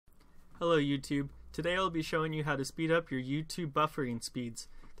Hello YouTube. Today I'll be showing you how to speed up your YouTube buffering speeds.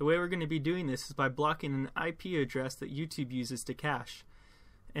 The way we're going to be doing this is by blocking an IP address that YouTube uses to cache.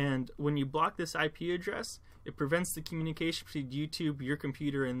 And when you block this IP address, it prevents the communication between YouTube, your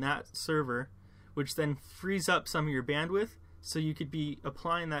computer, and that server, which then frees up some of your bandwidth so you could be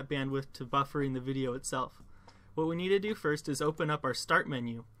applying that bandwidth to buffering the video itself. What we need to do first is open up our Start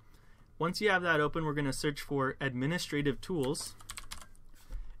menu. Once you have that open, we're going to search for Administrative Tools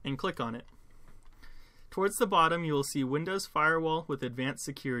and click on it. Towards the bottom you will see Windows Firewall with Advanced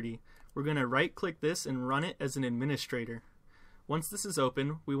Security. We're going to right click this and run it as an administrator. Once this is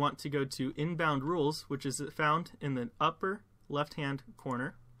open, we want to go to Inbound Rules, which is found in the upper left hand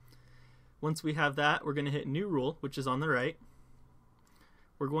corner. Once we have that, we're going to hit New Rule, which is on the right.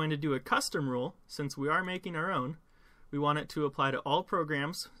 We're going to do a custom rule. Since we are making our own, we want it to apply to all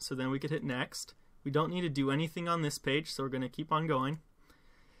programs, so then we could hit Next. We don't need to do anything on this page, so we're going to keep on going.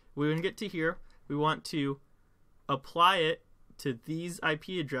 When we get to here, we want to apply it to these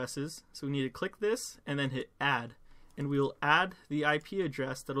IP addresses, so we need to click this and then hit Add, and we will add the IP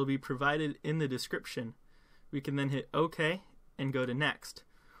address that will be provided in the description. We can then hit OK and go to Next.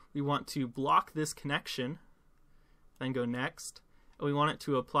 We want to block this connection, then go Next, and we want it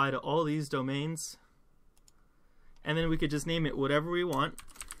to apply to all these domains, and then we could just name it whatever we want.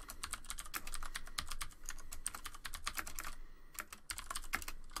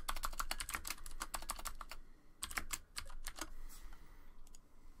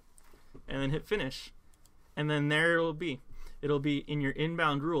 And then hit Finish, and then there it'll be in your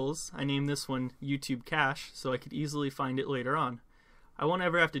inbound rules. I named this one YouTube Cache so I could easily find it later on. I won't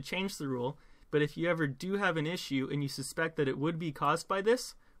ever have to change the rule, but if you ever do have an issue and you suspect that it would be caused by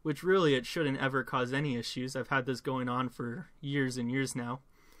this, which really it shouldn't ever cause any issues, I've had this going on for years and years now,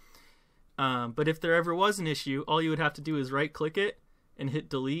 but if there ever was an issue, all you would have to do is right click it and hit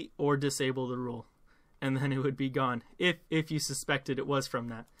delete or disable the rule, and then it would be gone if you suspected it was from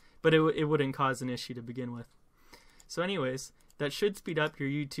that. But it wouldn't cause an issue to begin with. So anyways, that should speed up your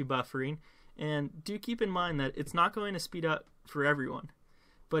YouTube buffering, and do keep in mind that it's not going to speed up for everyone.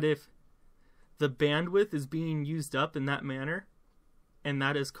 But if the bandwidth is being used up in that manner, and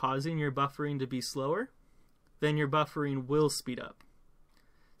that is causing your buffering to be slower, then your buffering will speed up.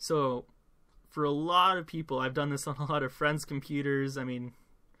 So for a lot of people, I've done this on a lot of friends' computers,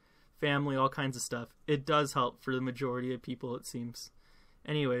 family, all kinds of stuff. It does help for the majority of people, it seems.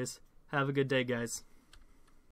 Anyways, have a good day, guys.